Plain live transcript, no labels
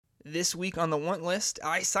This week on the want list,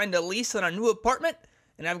 I signed a lease on a new apartment,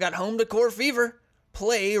 and I've got home decor fever.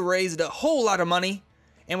 Pley raised a whole lot of money,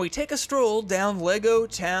 and we take a stroll down Lego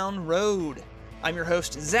Town Road. I'm your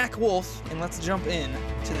host, Zach Wolf, and let's jump in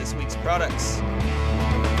to this week's products.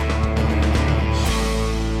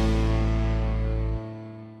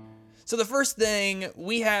 So the first thing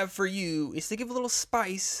we have for you is to give a little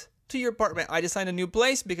spice to your apartment. I designed a new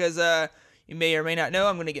place because you may or may not know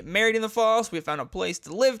I'm going to get married in the fall, so we found a place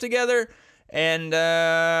to live together, and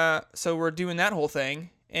so we're doing that whole thing.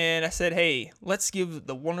 And I said, hey, let's give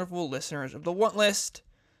the wonderful listeners of the Want List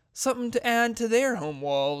something to add to their home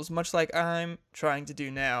walls, much like I'm trying to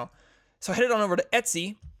do now. So I headed on over to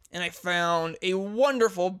Etsy, and I found a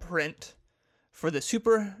wonderful print for the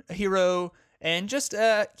superhero and just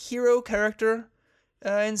a hero character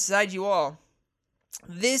inside you all.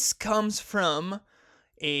 This comes from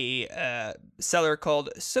a seller called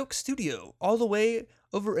Soak Studio, all the way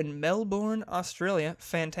over in Melbourne, Australia.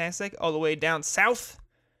 Fantastic, all the way down south.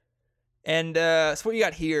 And so what you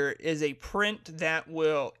got here is a print that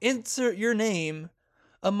will insert your name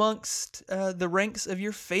amongst the ranks of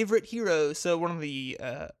your favorite heroes. So one of the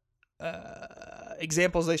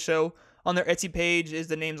examples they show on their Etsy page is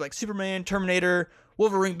the names like Superman, Terminator,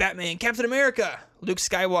 Wolverine, Batman, Captain America, Luke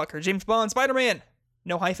Skywalker, James Bond, Spider-Man.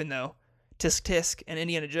 No hyphen though. Tisk Tisk and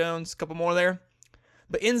Indiana Jones, a couple more there.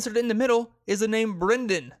 But inserted in the middle is the name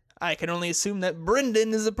Brendan. I can only assume that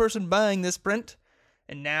Brendan is the person buying this print,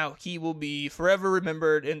 and now he will be forever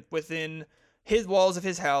remembered within his walls of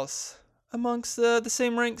his house amongst the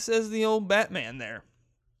same ranks as the old Batman there.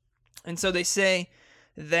 And so they say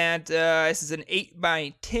that this is an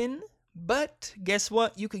 8x10, but guess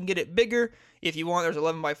what? You can get it bigger if you want. There's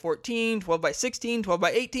 11x14, 12x16,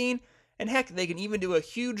 12x18, and heck, they can even do a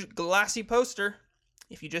huge glossy poster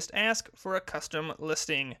if you just ask for a custom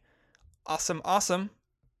listing. Awesome, awesome.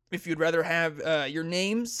 If you'd rather have your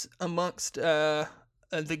names amongst the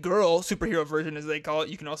girl superhero version, as they call it,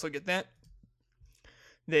 you can also get that.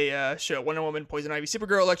 They show Wonder Woman, Poison Ivy,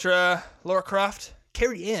 Supergirl, Elektra, Lara Croft.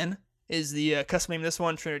 Carrie Ann is the custom name of this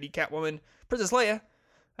one. Trinity, Catwoman, Princess Leia.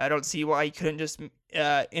 I don't see why you couldn't just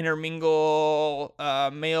intermingle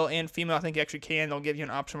male and female. I think you actually can. They'll give you an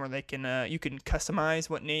option where they can you can customize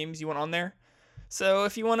what names you want on there. So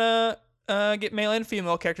if you want to get male and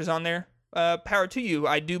female characters on there, power to you.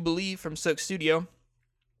 I do believe from Soak Studio.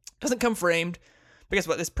 Doesn't come framed. But guess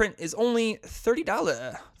what? This print is only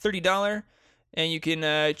 $30, and you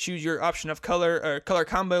can choose your option of color or color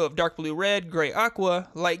combo of dark blue, red, gray, aqua,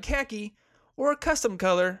 light khaki, or a custom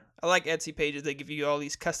color. I like Etsy pages. They give you all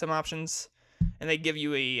these custom options, and they give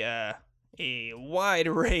you a wide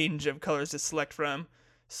range of colors to select from,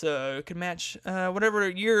 so it can match whatever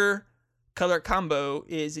your color combo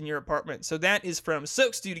is in your apartment. So that is from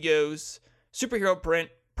Soak Studios superhero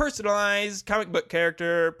print, personalized comic book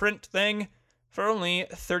character print thing for only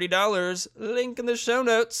 $30. Link in the show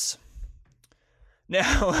notes.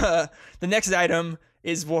 Now, the next item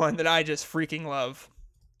is one that I just freaking love.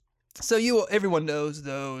 So everyone knows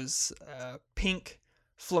those pink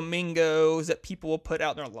flamingos that people will put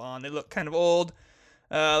out in their lawn. They look kind of old,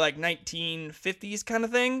 like 1950s kind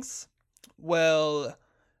of things. Well,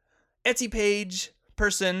 Etsy page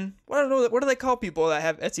person, I don't know, what do they call people that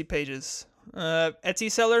have Etsy pages? Etsy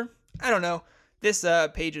seller? I don't know. This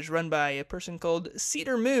page is run by a person called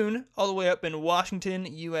Cedar Moon, all the way up in Washington,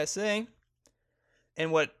 USA.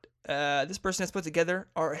 And what this person has put together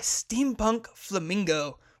are a steampunk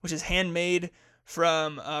flamingo, which is handmade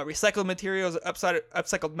from recycled materials,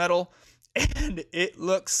 upcycled metal, and it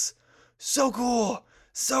looks so cool,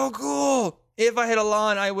 so cool. If I had a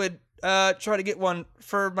lawn, I would try to get one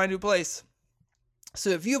for my new place. So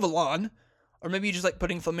if you have a lawn, or maybe you just like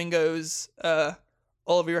putting flamingos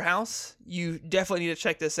all over your house, you definitely need to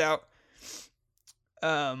check this out.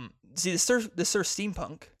 See, the Surf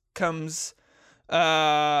Steampunk comes,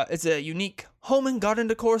 it's a unique home and garden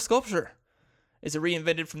decor sculpture. It's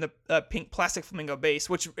reinvented from the pink plastic flamingo base,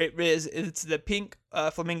 which it is. It's the pink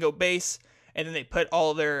flamingo base, and then they put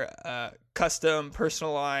all their custom,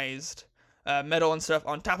 personalized metal and stuff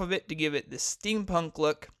on top of it to give it this steampunk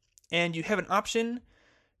look. And you have an option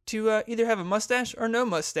to either have a mustache or no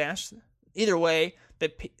mustache. Either way,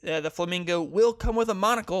 the flamingo will come with a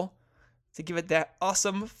monocle to give it that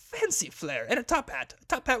awesome fancy flair, and a top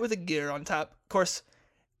hat with a gear on top. Of course,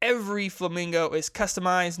 every flamingo is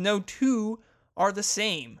customized. No two are the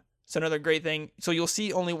same. So another great thing. So you'll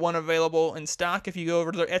see only one available in stock if you go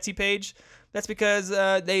over to their Etsy page. That's because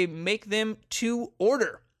they make them to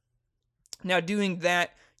order. Now, doing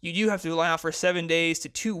that, you do have to allow for 7 days to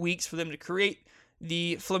 2 weeks for them to create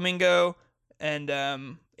the flamingo, and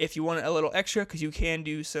if you want it a little extra, because you can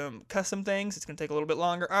do some custom things. It's going to take a little bit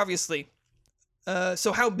longer, obviously.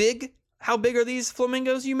 So how big are these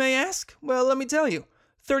flamingos, you may ask? Well, let me tell you.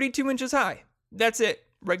 32 inches high. That's it.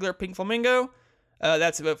 Regular pink flamingo.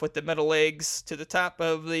 That's with the metal legs to the top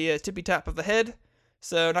of the tippy top of the head.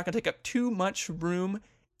 So not going to take up too much room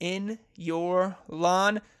in your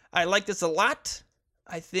lawn. I like this a lot.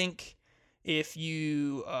 I think if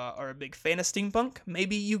you are a big fan of steampunk,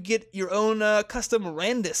 maybe you get your own custom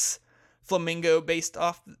Randus flamingo based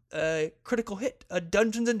off Critical Hit, a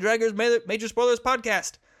Dungeons and Dragons Major Spoilers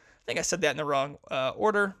podcast. I think I said that in the wrong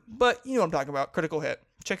order, but you know what I'm talking about. Critical Hit.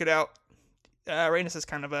 Check it out. Randus is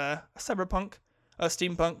kind of a cyberpunk, a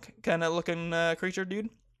steampunk kind of looking creature, dude.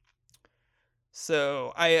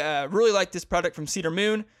 So I really like this product from Cedar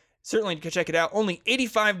Moon. Certainly you can check it out. Only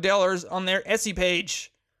 $85 on their Etsy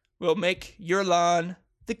page will make your lawn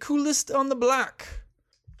the coolest on the block.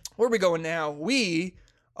 Where are we going now? We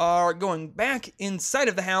are going back inside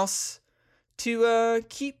of the house to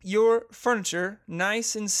keep your furniture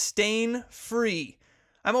nice and stain-free.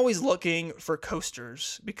 I'm always looking for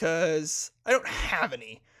coasters because I don't have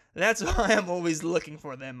any. That's why I'm always looking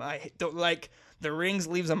for them. I don't like the rings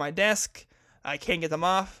leaves on my desk. I can't get them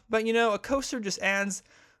off. But you know, a coaster just adds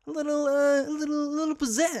a little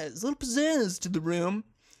pizzazz to the room.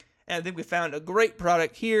 And I think we found a great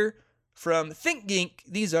product here from ThinkGeek.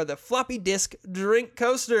 These are the floppy disk drink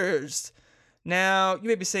coasters. Now, you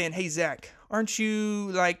may be saying, hey, Zach, aren't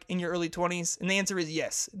you like in your early 20s? And the answer is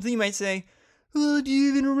yes. Then you might say, do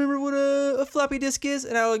you even remember what a floppy disk is?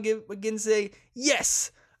 And I will again say,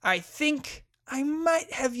 yes, I think I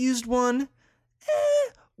might have used one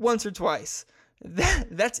once or twice.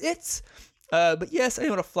 That's it. But yes, I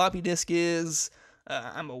know what a floppy disk is.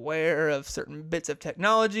 I'm aware of certain bits of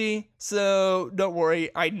technology, so don't worry,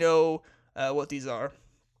 I know what these are.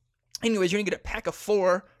 Anyways, you're going to get a pack of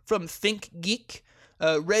 4 from ThinkGeek,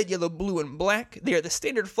 red, yellow, blue, and black. They are the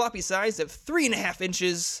standard floppy size of 3.5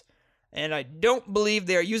 inches, and I don't believe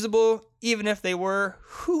they are usable, even if they were.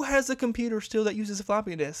 Who has a computer still that uses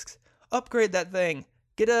floppy disks? Upgrade that thing.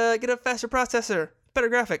 Get a faster processor, better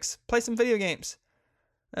graphics, play some video games.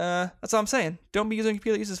 That's all I'm saying. Don't be using a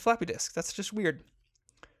computer that uses floppy disks. That's just weird.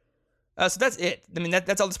 So that's it. I mean,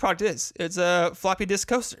 that's all this product is. It's floppy disk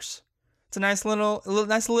coasters. It's a nice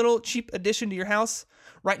little cheap addition to your house.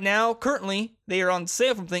 Right now, currently, they are on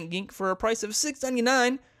sale from ThinkGeek for a price of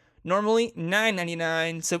 $6.99, normally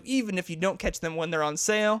 $9.99. So even if you don't catch them when they're on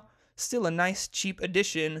sale, still a nice cheap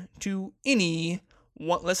addition to any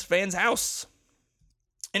Wantless fan's house.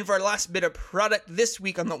 And for our last bit of product this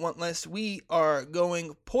week on the Want List, we are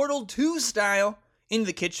going Portal 2 style in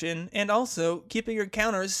the kitchen and also keeping your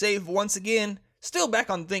counters safe once again, still back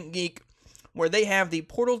on ThinkGeek, where they have the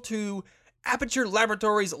Portal 2 Aperture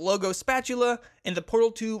Laboratories logo spatula and the Portal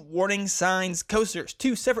 2 warning signs coasters.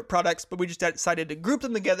 2 separate products, but we just decided to group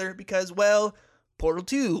them together because, well, Portal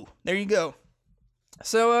 2. There you go.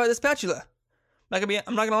 So the spatula, I'm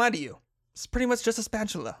not gonna lie to you, it's pretty much just a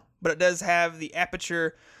spatula, but it does have the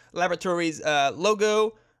Aperture Laboratories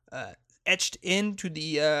logo etched into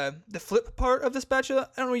the flip part of the spatula.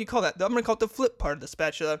 I don't know what you call that. I'm going to call it the flip part of the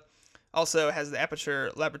spatula. Also has the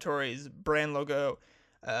Aperture Laboratories brand logo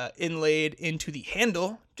inlaid into the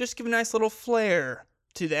handle. Just give a nice little flair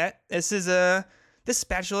to that. This is this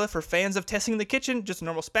spatula for fans of testing in the kitchen, just a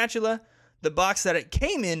normal spatula. The box that it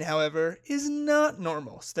came in, however, is not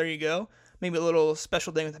normal. So there you go. Maybe a little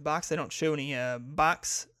special thing with the box. They don't show any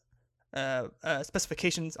box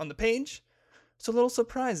specifications on the page. So a little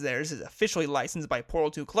surprise there. This is officially licensed by Portal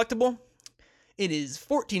 2 Collectible. It is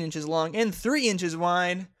 14 inches long and 3 inches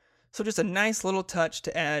wide. So just a nice little touch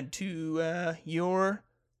to add to your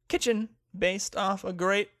kitchen based off a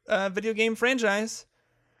great video game franchise.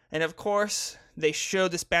 And of course, they show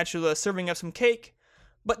the spatula serving up some cake,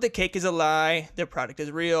 but the cake is a lie. Their product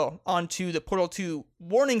is real. On to the Portal 2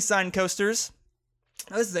 warning sign coasters.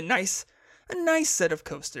 Now, this is a nice set of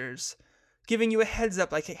coasters, giving you a heads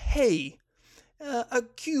up like, hey, a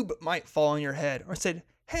cube might fall on your head, or said,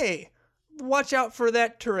 hey, watch out for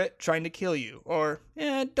that turret trying to kill you, or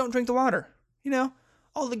don't drink the water. You know,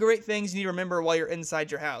 all the great things you need to remember while you're inside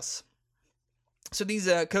your house. So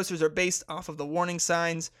these coasters are based off of the warning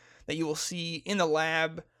signs that you will see in the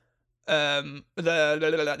lab,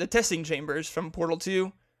 the testing chambers from Portal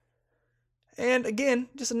 2. And again,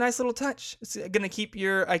 just a nice little touch. It's going to keep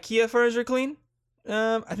your IKEA furniture clean.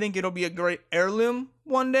 I think it'll be a great heirloom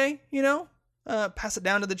one day, you know. Pass it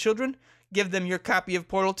down to the children. Give them your copy of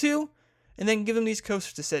Portal 2. And then give them these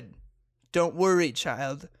coasters that said, don't worry,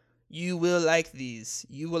 child. You will like these.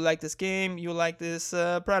 You will like this game. You will like this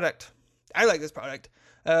product. I like this product.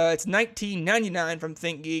 It's $19.99 from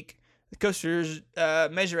ThinkGeek. The coasters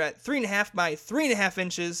measure at 3.5 by 3.5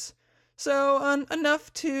 inches, so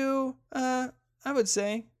enough to, I would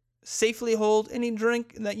say, safely hold any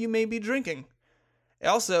drink that you may be drinking. It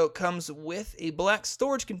also comes with a black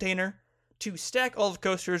storage container to stack all the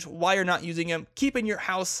coasters while you're not using them, keeping your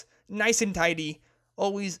house nice and tidy.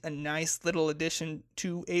 Always a nice little addition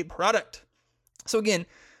to a product. So again,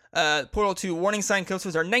 Portal 2 warning sign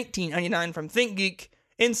coasters are $19.99 from ThinkGeek,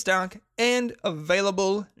 in stock and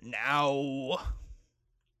available now.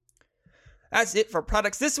 That's it for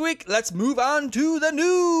products this week. Let's move on to the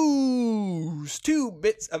news. 2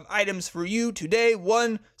 bits of items for you today.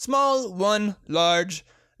 1 small, 1 large.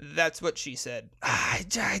 That's what she said. I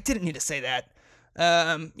didn't need to say that.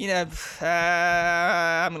 I'm going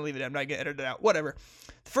to leave it. I'm not going to edit it out. Whatever.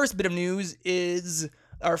 The first bit of news is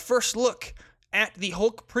our first look at the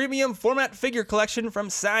Hulk Premium Format Figure Collection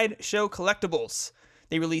from Sideshow Collectibles.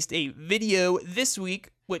 They released a video this week,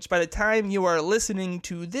 which by the time you are listening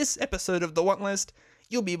to this episode of The Want List,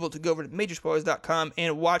 you'll be able to go over to majorspoilers.com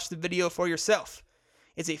and watch the video for yourself.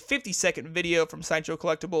 It's a 50-second video from Sideshow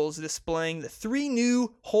Collectibles displaying the 3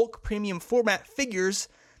 new Hulk Premium Format figures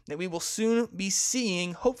that we will soon be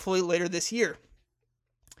seeing, hopefully later this year.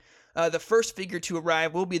 The first figure to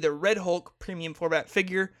arrive will be the Red Hulk Premium Format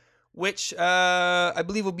figure, which I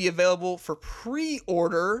believe will be available for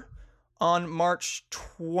pre-order on March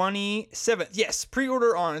 27th. Yes,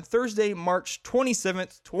 pre-order on Thursday, March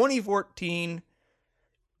 27th, 2014.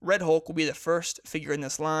 Red Hulk will be the first figure in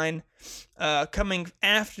this line. Coming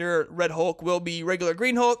after Red Hulk will be regular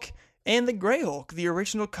Green Hulk and the Gray Hulk, the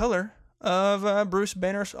original color of Bruce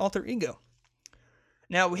Banner's alter ego.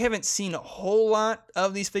 Now, we haven't seen a whole lot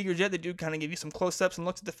of these figures yet. They do kind of give you some close-ups and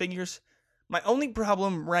looks at the figures. My only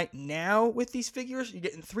problem right now with these figures, you're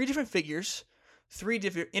getting 3 different figures, 3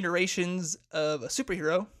 different iterations of a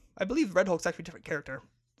superhero. I believe Red Hulk's actually a different character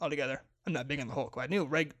altogether. I'm not big on the Hulk. I knew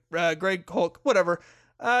Greg Hulk, whatever.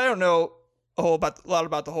 I don't know a lot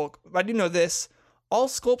about the Hulk, but I do know this. All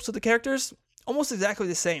sculpts of the characters, almost exactly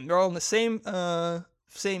the same. They're all in the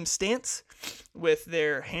same stance, with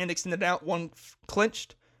their hand extended out, one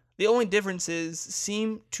clenched. The only differences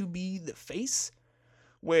seem to be the face,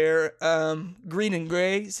 where green and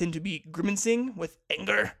gray seem to be grimacing with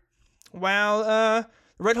anger, while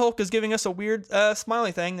Red Hulk is giving us a weird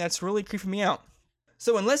smiley thing that's really creeping me out.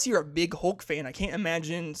 So unless you're a big Hulk fan, I can't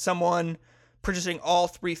imagine someone purchasing all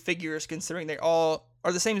 3 figures, considering they all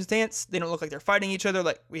are the same stance. They don't look like they're fighting each other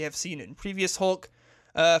like we have seen in previous Hulk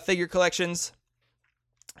figure collections.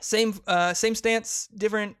 Same stance,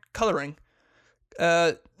 different coloring.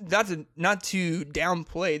 Not to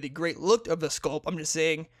downplay the great look of the sculpt. I'm just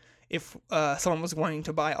saying, if someone was wanting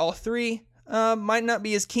to buy all 3, might not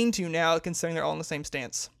be as keen to now, considering they're all in the same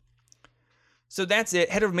stance. So that's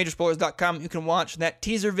it. Head over to majorspoilers.com. You can watch that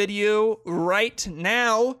teaser video right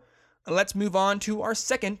now. Let's move on to our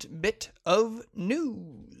second bit of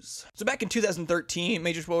news. So back in 2013,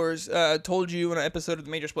 Major Spoilers told you in an episode of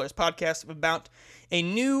the Major Spoilers podcast about a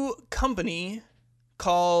new company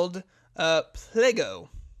called Plego.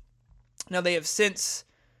 Now, they have since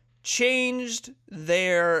changed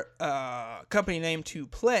their company name to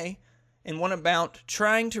Pley and went about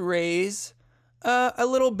trying to raise a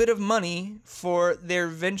little bit of money for their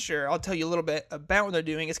venture. I'll tell you a little bit about what they're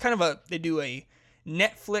doing. It's kind of they do a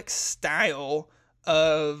Netflix style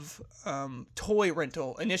of toy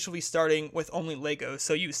rental, initially starting with only Legos.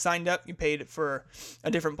 So you signed up, you paid for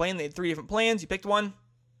a different plan. They had 3 different plans. You picked one.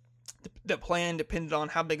 The plan depended on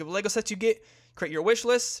how big of a Lego set you get. Create your wish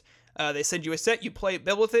list. They send you a set. You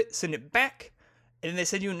build with it, send it back, and then they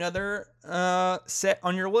send you another set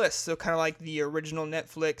on your list. So kind of like the original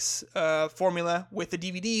Netflix formula with the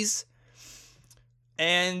DVDs.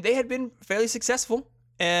 And they had been fairly successful.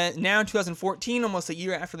 And now in 2014, almost a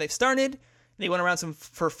year after they've started, they went around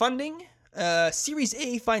for funding. Series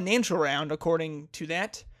A financial round, according to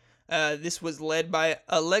that. This was led by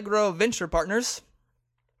Allegro Venture Partners,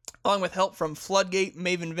 along with help from Floodgate,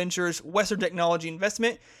 Maven Ventures, Western Technology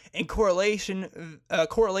Investment, and Correlation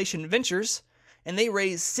Ventures. And they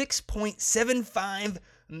raised $6.75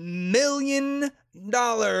 million.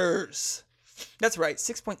 That's right,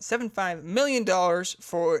 $6.75 million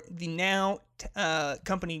for the now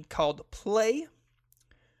company called Pley.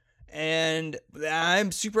 And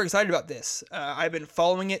I'm super excited about this. I've been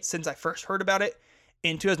following it since I first heard about it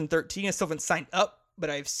in 2013. I still haven't signed up,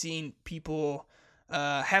 but I've seen people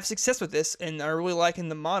have success with this and are really liking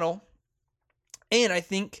the model. And I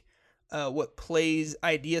think what Pley's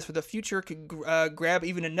ideas for the future could grab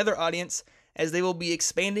even another audience, as they will be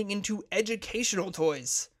expanding into educational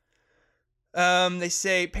toys. They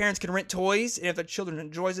say parents can rent toys, and if their children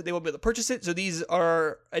enjoys it, they will be able to purchase it. So these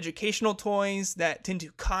are educational toys that tend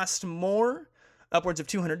to cost more, upwards of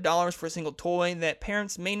 $200 for a single toy that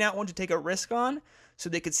parents may not want to take a risk on. So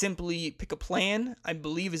they could simply pick a plan, I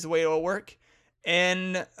believe is the way it will work.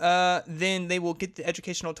 And then they will get the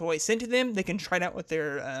educational toy sent to them. They can try it out with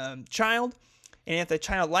their child. And if the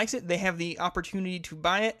child likes it, they have the opportunity to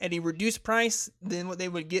buy it at a reduced price than what they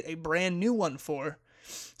would get a brand new one for.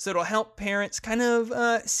 So it'll help parents kind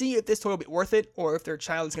of see if this toy will be worth it or if their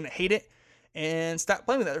child is going to hate it and stop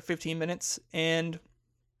playing with it for 15 minutes. And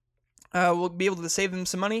we'll be able to save them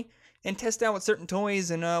some money and test out with certain toys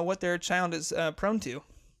and what their child is prone to.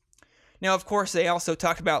 Now, of course, they also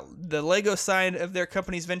talked about the Lego side of their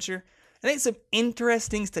company's venture. I think some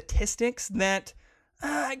interesting statistics that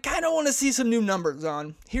I kind of want to see some new numbers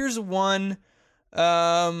on. Here's one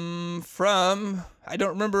from, I don't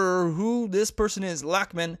remember who this person is,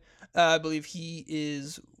 Lachman. I believe he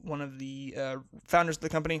is one of the founders of the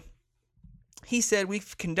company. He said,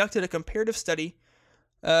 we've conducted a comparative study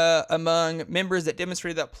among members that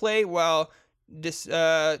demonstrated that Pley, while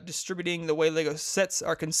distributing the way Lego sets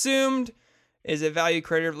are consumed, is a value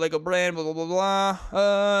creator of Lego brand, blah, blah, blah,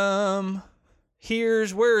 blah.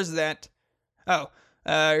 Where is that?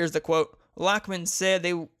 Here's the quote. Lachman said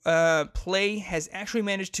Pley has actually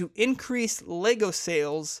managed to increase Lego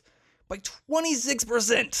sales by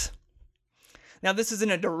 26%. Now, this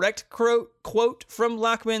isn't a direct quote from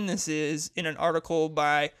Lachman. This is in an article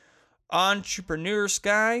by Entrepreneur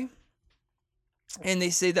Sky. And they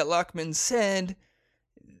say that Lachman said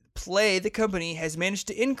Pley, the company, has managed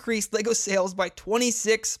to increase Lego sales by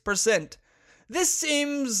 26%. This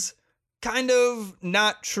seems kind of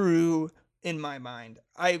not true in my mind.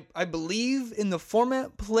 I believe in the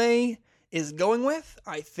format Pley is going with.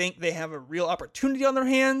 I think they have a real opportunity on their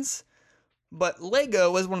hands. But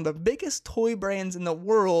Lego is one of the biggest toy brands in the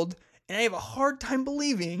world, and I have a hard time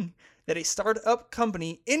believing that a startup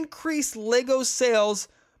company increased Lego sales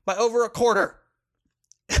by over a quarter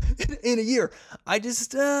in a year. I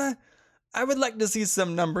would like to see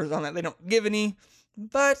some numbers on that. They don't give any,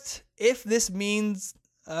 but if this means,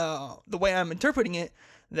 the way I'm interpreting it,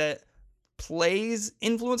 that Pley's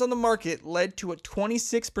influence on the market led to a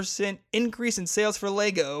 26% increase in sales for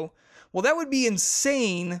Lego, well, that would be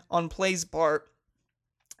insane on Pley's part,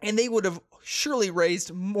 and they would have surely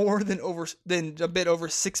raised more than a bit over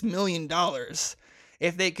 $6 million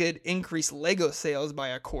if they could increase Lego sales by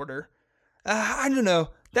a quarter. I don't know.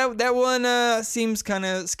 That one seems kind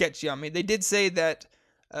of sketchy on me. They did say that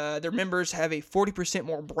their members have a 40%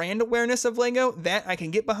 more brand awareness of Lego. That I can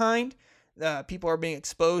get behind. People are being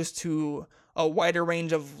exposed to a wider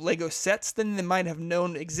range of Lego sets than they might have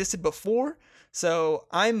known existed before. So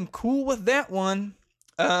I'm cool with that one.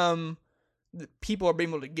 People are being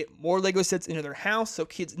able to get more Lego sets into their house so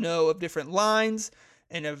kids know of different lines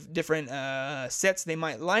and of different sets they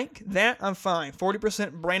might like. That I'm fine.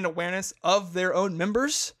 40% brand awareness of their own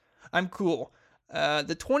members, I'm cool.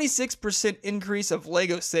 The 26% increase of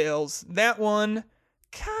Lego sales, that one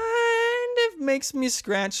kind of makes me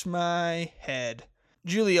scratch my head.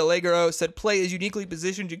 Julia Allegro said Pley is uniquely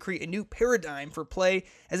positioned to create a new paradigm for Pley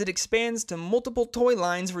as it expands to multiple toy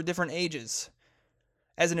lines for different ages.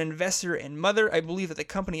 As an investor and mother, I believe that the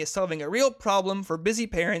company is solving a real problem for busy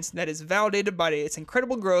parents that is validated by its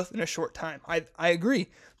incredible growth in a short time. I agree.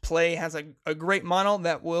 Pley has a great model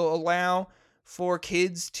that will allow for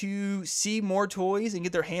kids to see more toys and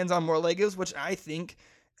get their hands on more Legos, which I think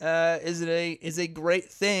is a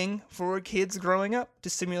great thing for kids growing up, to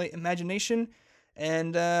stimulate imagination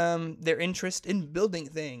and their interest in building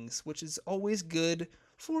things, which is always good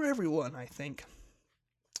for everyone, I think.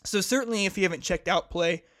 So certainly, if you haven't checked out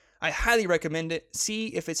Pley, I highly recommend it. See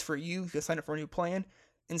if it's for you. You can sign up for a new plan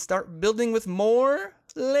and start building with more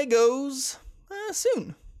Legos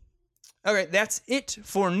soon. All right, that's it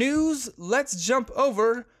for news. Let's jump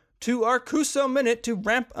over to our Kuso Minute to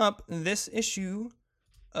wrap up this issue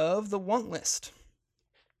of the Want List.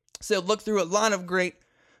 So look through a lot of great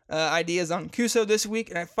ideas on Kuso this week,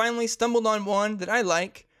 and I finally stumbled on one that I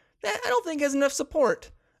like that I don't think has enough support.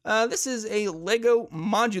 This is a Lego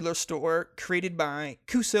modular store created by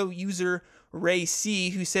Kuso user Ray C,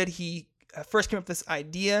 who said he first came up with this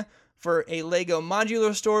idea for a Lego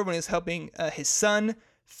modular store when he was helping his son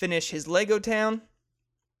finish his Lego town.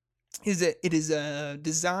 It is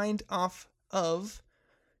designed off of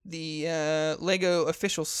the Lego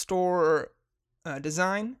official store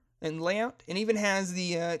design and layout, and even has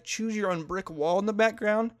the choose your own brick wall in the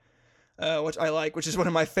background, which I like, which is one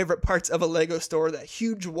of my favorite parts of a Lego store, that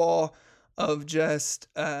huge wall of just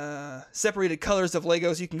separated colors of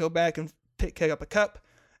Legos. You can go back and pick up a cup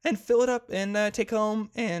and fill it up and take home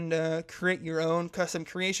and create your own custom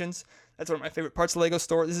creations. That's one of my favorite parts of Lego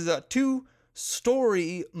Store. This is a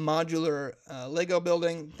 2-story modular Lego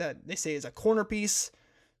building that they say is a corner piece,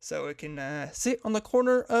 so it can sit on the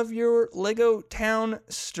corner of your Lego town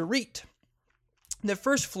street. The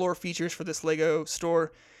first floor features for this Lego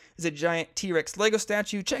Store is a giant T-Rex Lego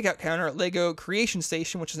statue, checkout counter, Lego Creation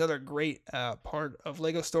Station, which is another great part of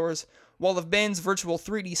Lego Stores, wall of bins, virtual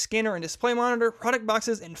 3D scanner and display monitor, product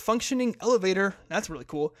boxes, and functioning elevator. That's really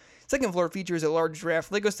cool. Second floor features a large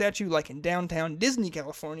giraffe Lego statue like in downtown Disney,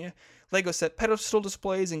 California. Lego set pedestal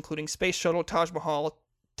displays including Space Shuttle, Taj Mahal,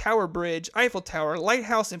 Tower Bridge, Eiffel Tower,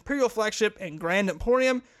 Lighthouse, Imperial Flagship, and Grand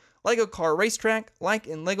Emporium. Lego Car Racetrack, like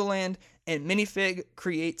in Legoland, and Minifig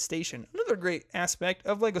Create Station. Another great aspect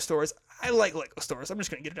of Lego Stores. I like Lego Stores. I'm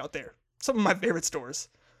just going to get it out there. Some of my favorite stores.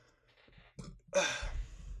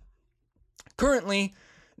 Currently,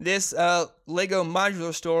 this Lego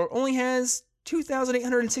Modular Store only has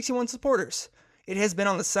 2,861 supporters. It has been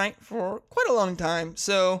on the site for quite a long time,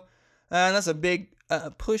 so unless a big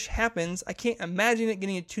push happens, I can't imagine it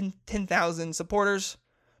getting to 10,000 supporters.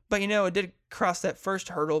 But it did cross that first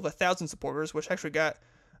hurdle of 1,000 supporters, which actually got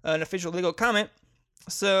an official Lego comment.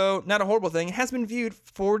 So, not a horrible thing. It has been viewed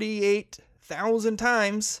 48,000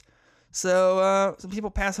 times. So, some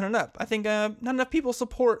people passing it up. I think not enough people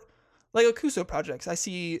support Lego Cuso projects. I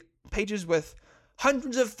see pages with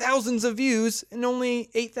hundreds of thousands of views and only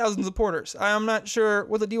 8,000 supporters. I'm not sure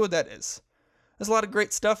what the deal with that is. There's a lot of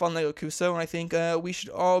great stuff on Lego Cuso, and I think we should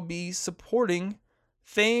all be supporting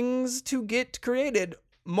things to get created.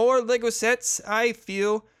 More Lego sets, I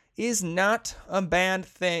feel, is not a bad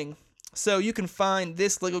thing. So you can find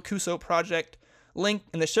this Lego Cuso project link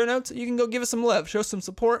in the show notes. You can go give us some love, show some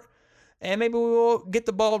support, and maybe we will get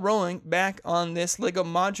the ball rolling back on this Lego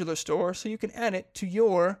Modular Store so you can add it to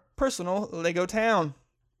your personal Lego town.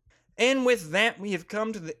 And with that, we have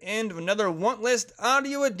come to the end of another Want List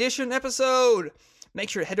Audio Edition episode. Make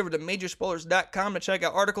sure to head over to majorspoilers.com to check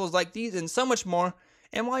out articles like these and so much more.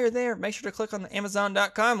 And while you're there, make sure to click on the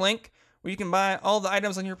Amazon.com link where you can buy all the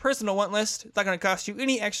items on your personal want list. It's not going to cost you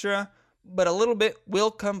any extra, but a little bit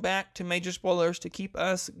will come back to Major Spoilers to keep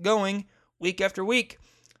us going week after week.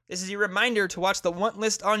 This is your reminder to watch the Want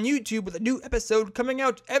List on YouTube with a new episode coming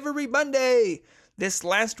out every Monday. This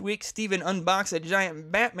last week, Steven unboxed a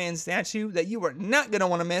giant Batman statue that you are not going to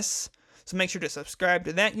want to miss. So make sure to subscribe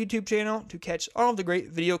to that YouTube channel to catch all of the great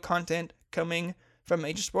video content coming from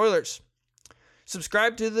Major Spoilers.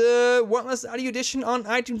 Subscribe to the Want List Audio Edition on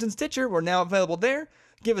iTunes and Stitcher. We're now available there.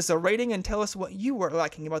 Give us a rating and tell us what you are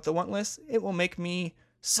liking about the Want List. It will make me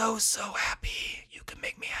so happy. You can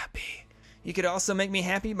make me happy. You could also make me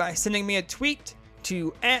happy by sending me a tweet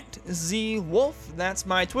to @ZWolf. That's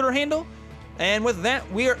my Twitter handle. And with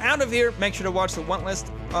that, we are out of here. Make sure to watch the Want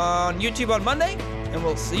List on YouTube on Monday, and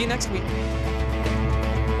we'll see you next week.